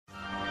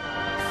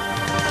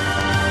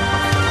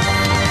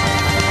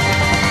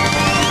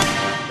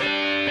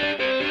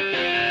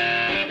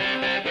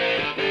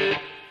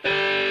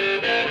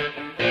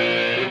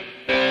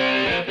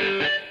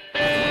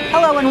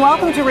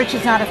welcome to Rich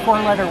is Not a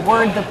Four-Letter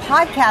Word, the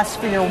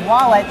podcast for your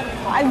wallet.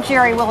 I'm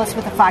Jerry Willis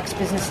with the Fox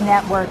Business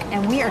Network,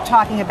 and we are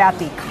talking about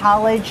the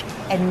college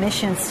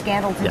admissions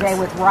scandal today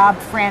with Rob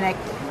Franek.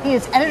 He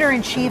is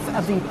editor-in-chief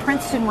of the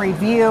Princeton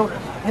Review,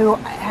 who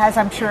has,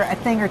 I'm sure, a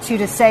thing or two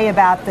to say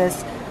about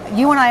this.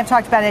 You and I have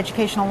talked about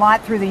education a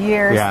lot through the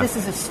years. Yeah. This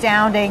is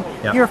astounding.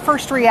 Yeah. Your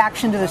first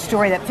reaction to the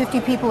story that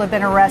 50 people have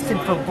been arrested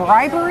for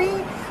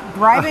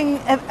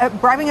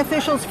bribing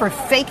officials for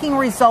faking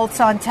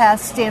results on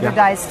tests,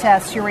 standardized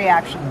tests. Your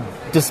reaction?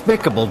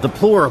 Despicable,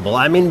 deplorable.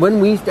 I mean,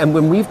 when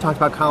we've talked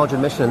about college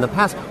admission in the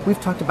past, we've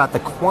talked about the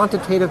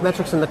quantitative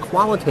metrics and the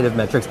qualitative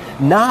metrics,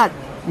 not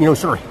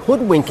sort of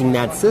hoodwinking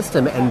that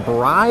system and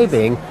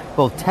bribing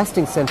both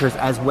testing centers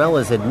as well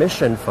as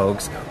admission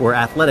folks or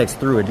athletics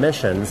through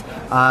admissions,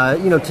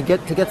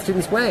 to get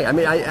students' way. I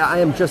mean, I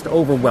am just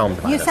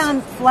overwhelmed by this. You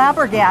sound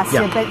flabbergasted,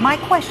 Yeah. but my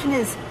question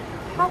is,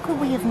 how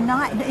could we have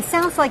not? It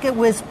sounds like it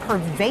was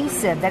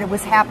pervasive, that it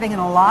was happening in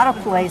a lot of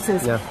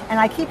places. Yeah. And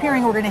I keep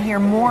hearing we're going to hear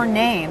more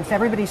names.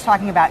 Everybody's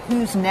talking about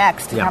who's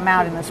next to come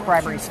out in this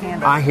bribery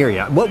scandal. I hear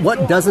you.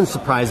 What doesn't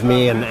surprise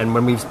me, and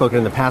when we've spoken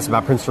in the past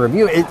about Princeton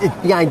Review, it's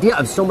the idea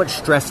of so much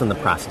stress in the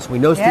process. We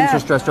know students are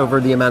stressed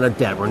over the amount of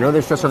debt. We know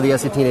they're stressed over the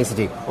SAT and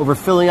ACT, over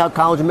filling out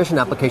college admission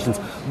applications.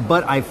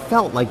 But I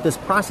felt like this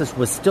process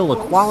was still a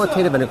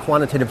qualitative and a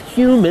quantitative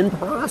human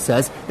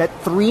process that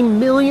 3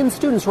 million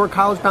students who are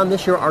college-bound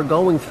this year are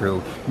going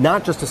through,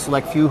 not just a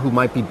select few who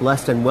might be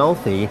blessed and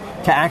wealthy,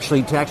 to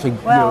actually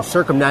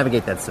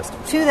circumnavigate that system.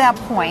 To that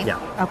point,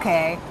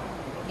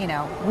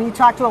 we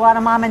talk to a lot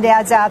of mom and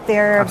dads out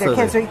there.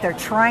 Absolutely. Their kids they're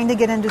trying to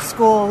get into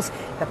schools.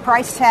 The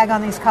price tag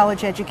on these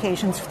college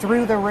educations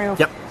through the roof.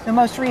 Yep. The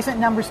most recent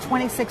numbers,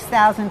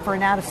 $26,000 for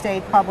an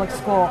out-of-state public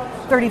school,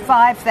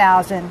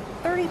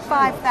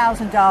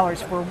 $35,000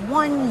 for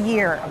 1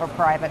 year of a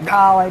private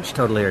college.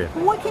 Totally hear you.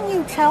 What can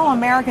you tell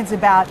Americans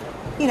about,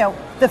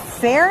 the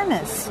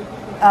fairness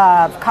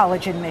of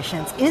college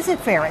admissions? Is it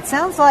fair? It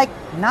sounds like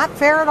not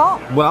fair at all.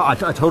 Well, I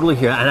totally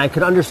hear, and I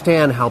could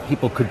understand how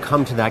people could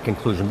come to that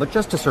conclusion, but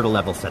just to sort of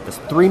level set this,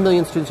 3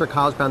 million students are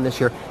college-bound this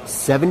year.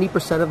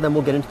 70% of them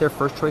will get into their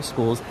first-choice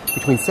schools.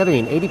 Between 70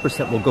 and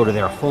 80% will go to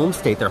their home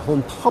state, their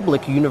home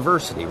public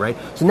university, right?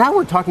 So now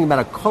we're talking about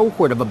a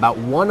cohort of about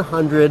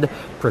 100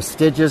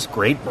 prestigious,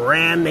 great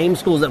brand name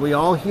schools that we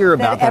all hear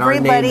about that are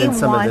named in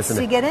some of this. Everybody wants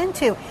to get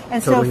into.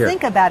 And totally so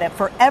think about it.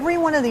 For every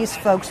one of these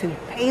folks who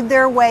paid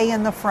their way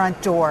in the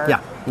front door,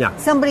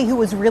 somebody who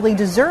was really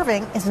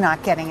deserving is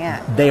not getting in.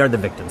 They are the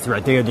victims,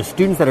 right? They are the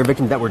students that are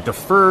victims that were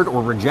deferred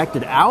or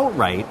rejected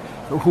outright,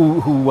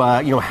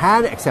 who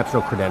had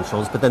exceptional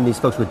credentials, but then these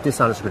folks with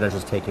dishonest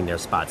credentials taking their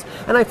spots.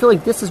 And I feel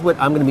like this is what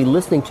I'm going to be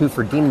listening to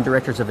for dean and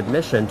directors of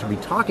admission to be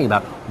talking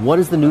about. What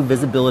is the new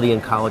visibility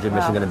in college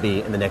admission going to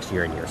be in the next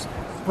year and years?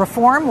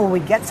 Reform? Will we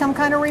get some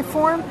kind of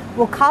reform?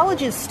 Will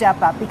colleges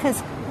step up?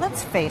 Because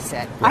let's face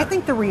it, I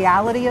think the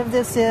reality of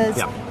this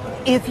is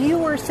if you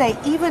were, say,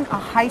 even a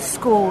high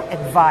school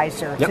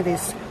advisor to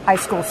these high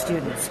school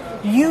students,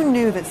 you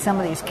knew that some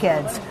of these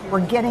kids were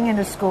getting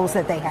into schools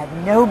that they had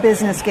no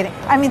business getting.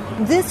 I mean,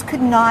 this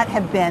could not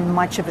have been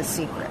much of a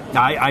secret.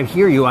 I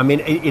hear you. I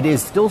mean, it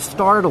is still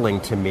startling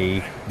to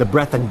me, the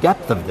breadth and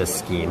depth of this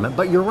scheme.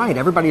 But you're right.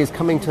 Everybody is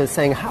coming to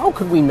saying, how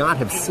could we not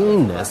have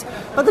seen this?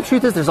 But the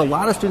truth is, there's a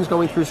lot of students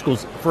going through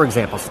schools. For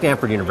example,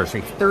 Stanford University,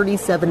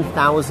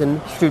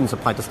 37,000 students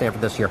applied to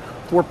Stanford this year,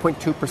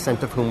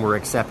 4.2% of whom were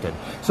accepted.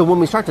 So when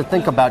we start to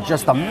think about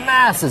just the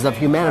masses of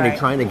humanity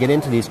trying to get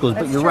into these schools,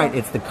 but you're right,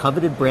 it's the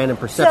coveted brand and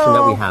perception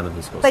that we have of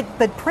these schools.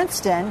 But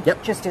Princeton,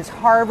 just as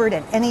Harvard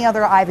and any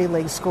other Ivy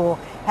League school,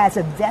 has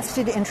a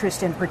vested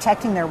interest in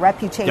protecting their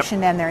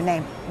reputation and their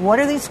name. What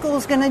are these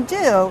schools going to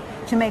do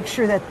to make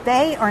sure that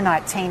they are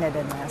not tainted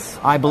in this?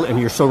 I believe, and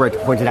you're so right to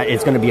point to that,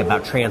 it's going to be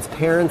about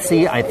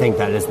transparency. I think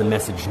that is the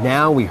message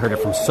now. We heard it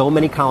from so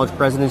many college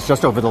presidents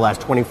just over the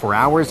last 24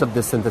 hours of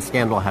this since the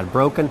scandal had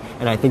broken,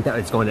 and I think that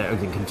it's going to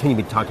continue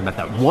to be talking about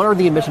that. What are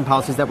the admission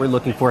policies that we're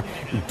looking for?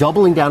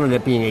 Doubling down on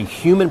it being a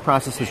human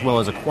process as well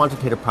as a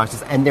quantitative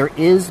process, and there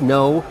is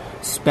no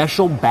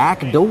special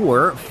back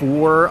door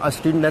for a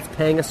student that's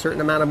paying a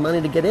certain amount of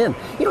money to get in.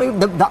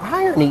 The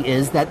irony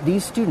is that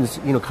these students,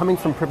 coming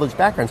from privileged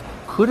backgrounds,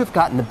 could have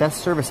gotten the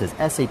best services,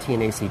 SAT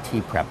and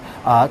ACT prep,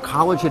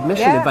 college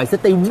admission advice,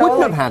 that they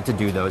wouldn't have had to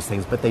do those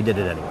things, but they did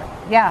it anyway.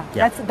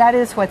 That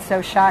is what's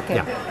so shocking.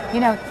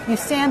 Yeah. You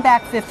stand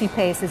back 50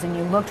 paces and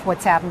you looked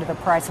what's happened to the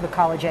price of a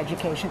college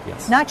education.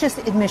 Not just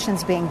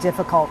admissions being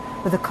difficult,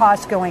 but the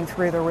cost going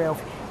through the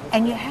roof.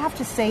 And you have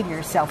to say to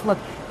yourself, look,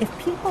 if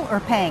people are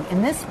paying,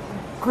 in this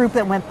group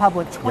that went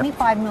public,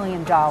 $25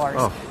 million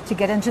to to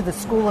get into the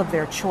school of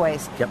their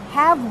choice. Yep.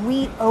 Have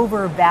we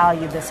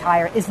overvalued this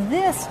hire? Is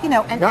this, an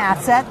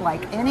asset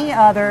like any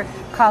other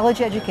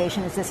college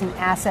education? Is this an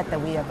asset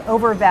that we have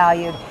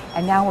overvalued,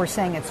 and now we're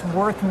saying it's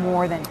worth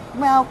more than,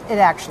 well, it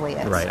actually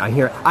is? Right.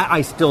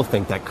 I still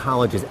think that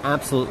college is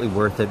absolutely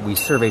worth it. We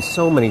survey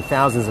so many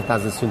thousands and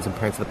thousands of students and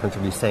parents of the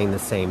country saying the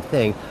same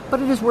thing,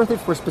 but it is worth it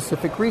for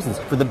specific reasons,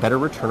 for the better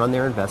return on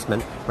their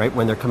investment, right,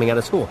 when they're coming out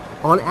of school.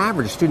 On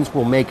average, students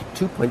will make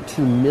 $2.2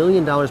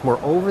 million more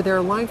over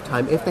their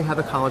lifetime if they have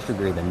a college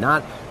degree than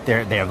not.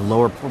 They have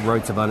lower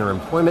rates of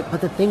underemployment,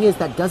 but the thing is,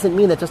 that doesn't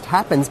mean that just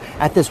happens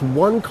at this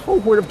one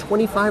cohort of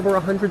 25 or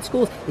 100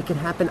 schools. It can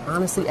happen,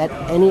 honestly, at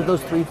any of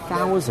those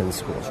 3,000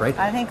 schools, right?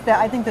 I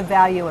think the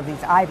value of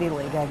these Ivy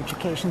League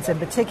educations in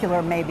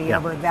particular may be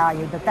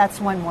overvalued, but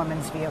that's one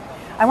woman's view.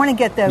 I want to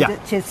get, though,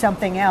 to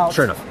something else,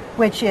 sure enough,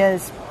 which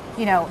is,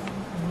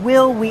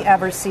 will we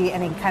ever see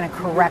any kind of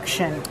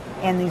correction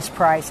in these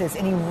prices?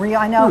 Any real?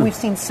 I know we've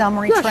seen some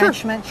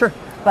retrenchment. Sure.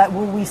 But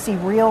will we see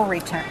real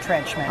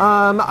retrenchment?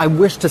 I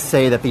wish to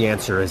say that the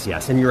answer is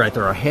yes. And you're right,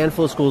 there are a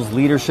handful of schools,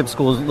 leadership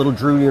schools, Little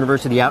Drew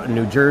University out in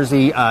New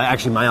Jersey.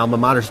 Actually, my alma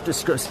mater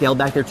scaled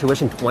back their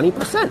tuition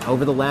 20%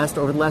 over the last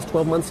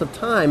 12 months of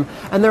time.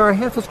 And there are a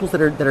handful of schools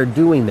that are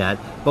doing that.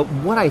 But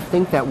what I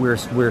think that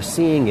we're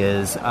seeing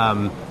is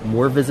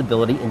more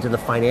visibility into the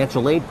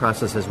financial aid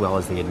process as well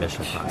as the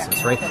admission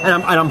process, right?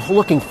 And I'm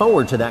looking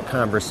forward to that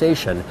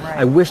conversation. Right.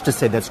 I wish to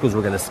say that schools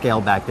were going to scale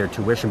back their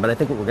tuition, but I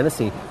think what we're going to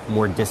see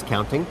more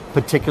discounting,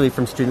 particularly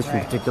from students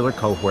from particular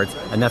cohorts,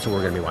 and that's what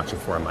we're going to be watching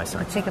for on my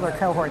side. Particular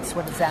cohorts,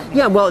 what does that mean?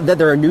 Yeah, well,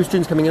 there are new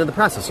students coming into the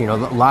process.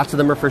 Lots of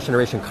them are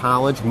first-generation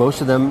college.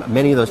 Most of them,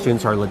 many of those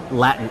students are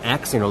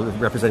Latinx,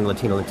 representing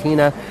Latino,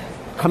 Latina,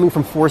 coming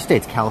from 4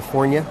 states,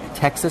 California,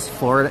 Texas,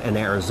 Florida, and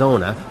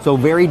Arizona. So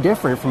very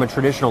different from a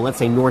traditional, let's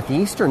say,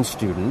 Northeastern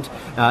student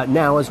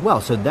now as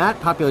well. So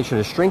that population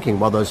is shrinking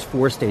while those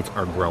 4 states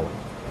are growing.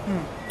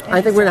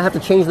 I think we're going to have to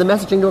change the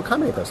messaging to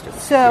accommodate those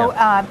students. So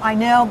I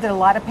know that a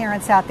lot of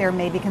parents out there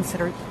may be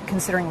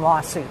considering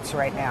lawsuits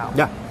right now.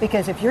 Yeah.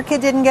 Because if your kid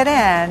didn't get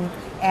in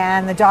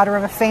and the daughter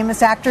of a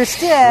famous actress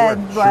did,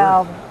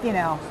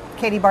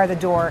 Katie bar the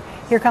door,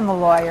 here come the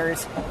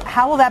lawyers.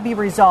 How will that be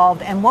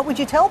resolved? And what would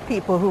you tell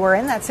people who are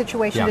in that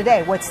situation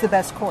today? What's the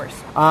best course?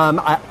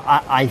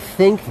 I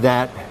think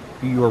that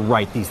you're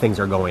right, these things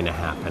are going to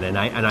happen. And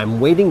I'm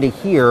waiting to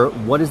hear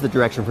what is the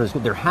direction for the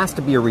school. There has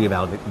to be a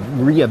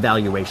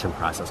reevaluation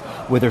process,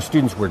 whether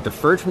students were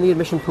deferred from the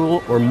admission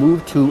pool or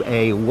moved to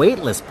a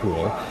waitlist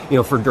pool,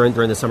 for during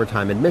the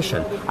summertime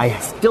admission. I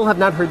still have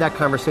not heard that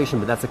conversation,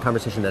 but that's a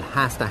conversation that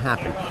has to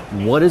happen.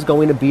 What is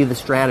going to be the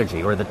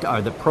strategy or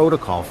the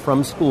protocol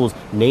from schools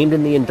named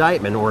in the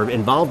indictment or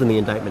involved in the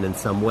indictment in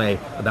some way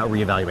about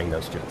reevaluating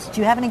those students?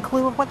 Do you have any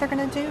clue of what they're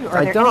going to do?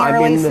 Are there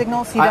any early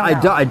signals?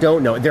 I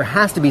don't know. There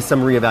has to be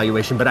some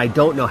reevaluation, but I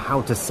don't know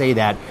how to say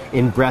that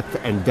in breadth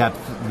and depth,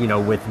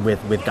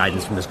 with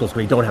guidance from the schools.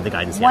 We don't have the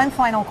guidance yet. One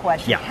final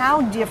question. Yeah.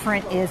 How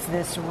different is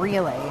this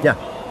really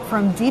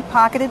from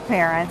deep-pocketed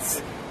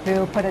parents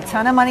who put a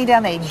ton of money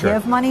down? They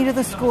give money to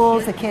the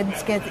schools, the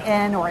kids get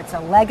in, or it's a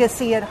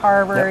legacy at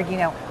Harvard.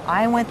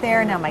 I went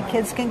there, now my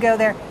kids can go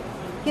there.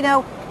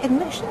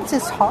 Admissions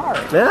is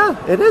hard.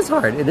 Yeah, it is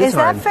hard. Is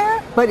that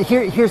fair? But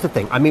here's the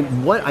thing. I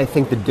mean, what I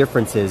think the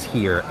difference is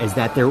here is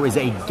that there is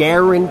a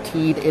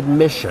guaranteed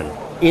admission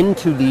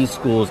into these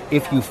schools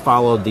if you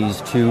follow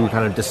these two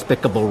kind of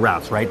despicable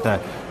routes, right?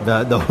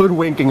 The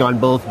hoodwinking on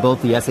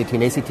both the SAT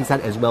and ACT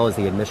side as well as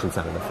the admission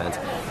side of the fence.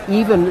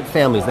 Even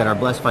families that are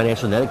blessed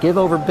financially that give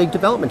over big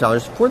development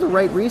dollars for the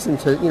right reason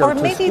to or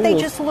maybe they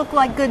just look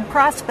like good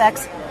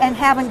prospects and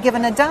haven't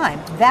given a dime.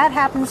 That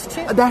happens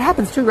too. That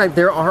happens too, right?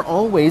 There are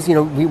always,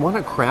 we want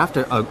to craft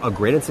a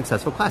great and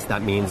successful class.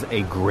 That means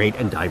a great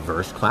and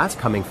diverse class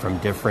coming from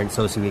different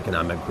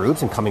socioeconomic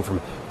groups and coming from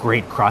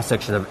great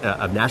cross-section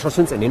of national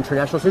students and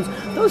international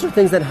students. Those are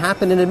things that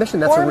happen in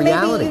admission. That's a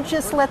reality. Or maybe you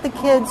just let the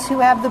kids who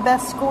have the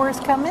best scores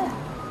come in.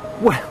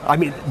 Well, I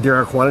mean, there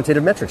are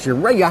quantitative metrics. You're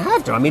right, you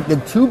have to. I mean, the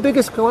two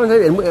biggest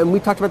quantitative, and we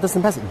talked about this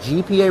in the past,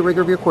 GPA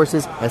rigor of your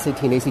courses,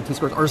 SAT and ACT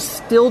scores, are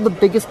still the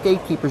biggest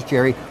gatekeepers,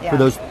 Jerry, for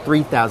those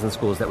 3,000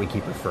 schools that we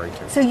keep referring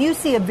to. So you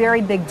see a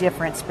very big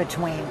difference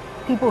between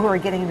people who are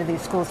getting into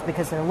these schools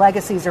because their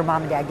legacies or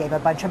mom and dad gave a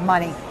bunch of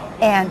money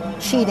and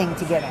cheating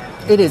to get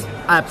in. It is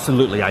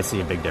absolutely, I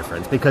see a big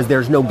difference because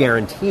there's no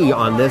guarantee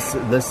on this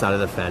side of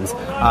the fence.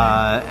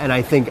 And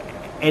I think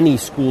any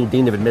school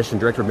dean of admission,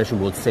 director of admission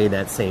will say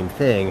that same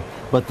thing.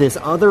 But this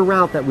other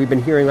route that we've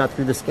been hearing about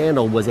through the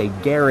scandal was a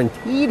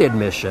guaranteed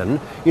admission,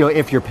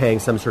 if you're paying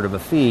some sort of a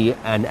fee,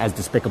 and as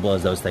despicable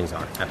as those things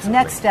are. Absolutely.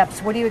 Next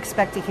steps, what do you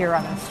expect to hear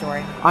on this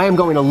story? I am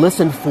going to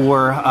listen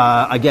for,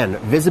 again,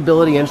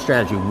 visibility and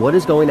strategy. What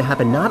is going to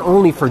happen not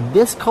only for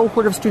this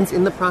cohort of students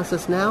in the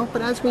process now,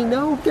 but as we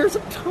know, there's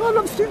a ton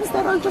of students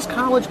that are just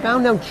college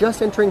bound now,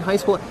 just entering high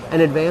school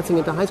and advancing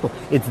into high school.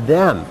 It's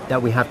them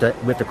that we have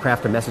to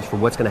craft a message for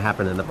what's going to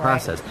happen in the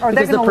process. Or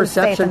they're going to lose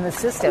faith in the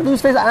system.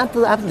 They're going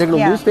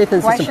to lose faith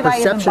in the system.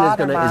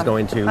 Perception is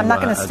going to. I'm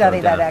not going to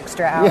study that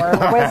extra hour.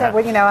 What is it?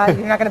 Well, you're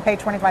not going to pay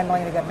 $25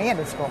 million to get me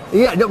into school.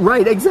 Yeah, no,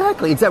 right,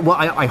 exactly. Well,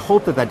 I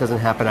hope that doesn't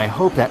happen. I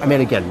hope that,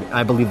 again,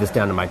 I believe this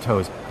down to my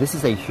toes. This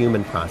is a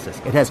human process.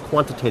 It has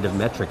quantitative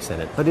metrics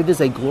in it, but it is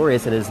a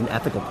glorious and it is an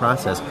ethical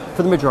process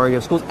for the majority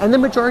of schools. And the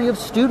majority of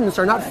students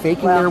are not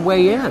faking their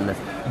way in.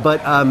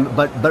 But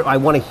I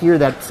want to hear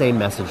that same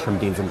message from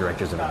deans and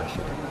directors of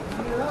admission.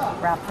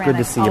 Rob Franick, good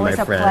to see you, my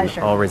friend.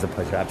 Pleasure. Always a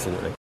pleasure,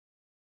 absolutely.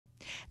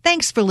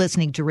 Thanks for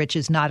listening to Rich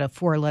is Not a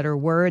Four-Letter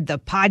Word, the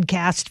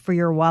podcast for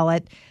your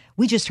wallet.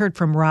 We just heard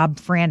from Rob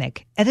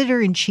Franick,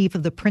 editor-in-chief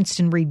of the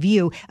Princeton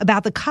Review,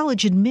 about the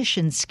college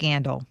admissions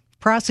scandal.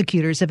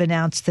 Prosecutors have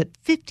announced that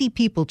 50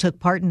 people took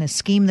part in a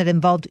scheme that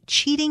involved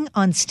cheating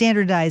on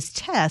standardized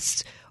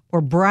tests or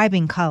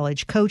bribing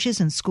college coaches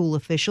and school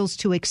officials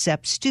to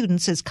accept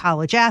students as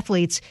college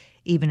athletes,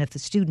 even if the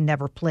student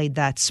never played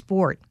that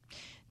sport.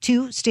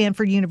 2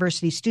 Stanford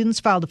University students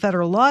filed a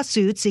federal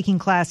lawsuit seeking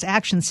class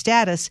action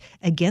status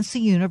against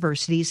the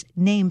universities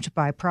named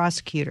by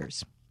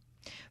prosecutors.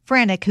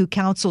 Franick, who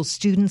counsels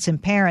students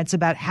and parents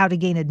about how to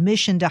gain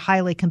admission to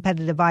highly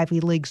competitive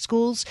Ivy League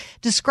schools,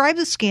 described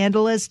the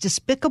scandal as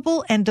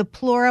despicable and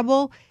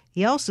deplorable.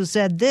 He also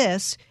said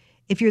this: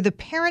 if you're the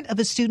parent of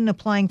a student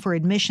applying for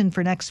admission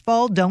for next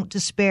fall, don't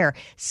despair.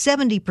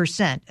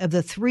 70% of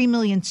the 3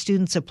 million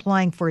students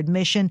applying for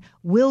admission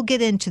will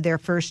get into their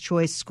first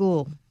choice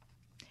school.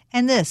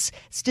 And this,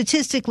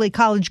 statistically,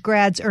 college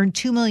grads earn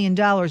 $2 million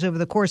over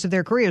the course of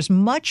their careers,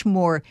 much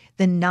more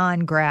than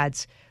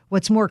non-grads.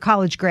 What's more,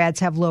 college grads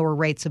have lower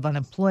rates of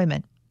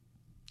unemployment.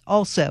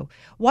 Also,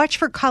 watch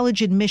for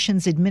college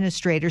admissions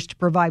administrators to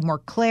provide more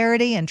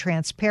clarity and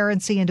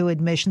transparency into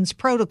admissions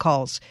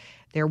protocols.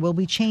 There will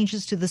be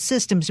changes to the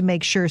system to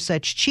make sure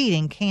such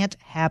cheating can't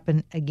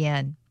happen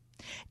again.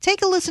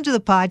 Take a listen to the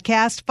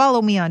podcast.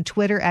 Follow me on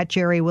Twitter at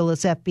Jerry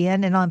Willis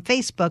FBN and on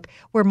Facebook,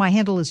 where my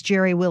handle is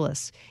Jerry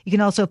Willis. You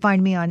can also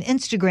find me on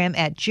Instagram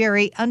at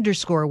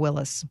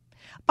Jerry_Willis.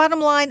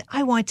 Bottom line,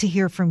 I want to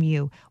hear from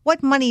you.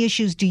 What money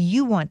issues do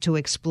you want to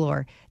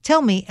explore?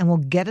 Tell me and we'll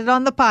get it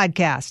on the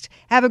podcast.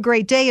 Have a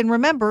great day. And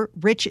remember,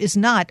 rich is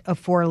not a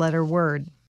 4-letter word.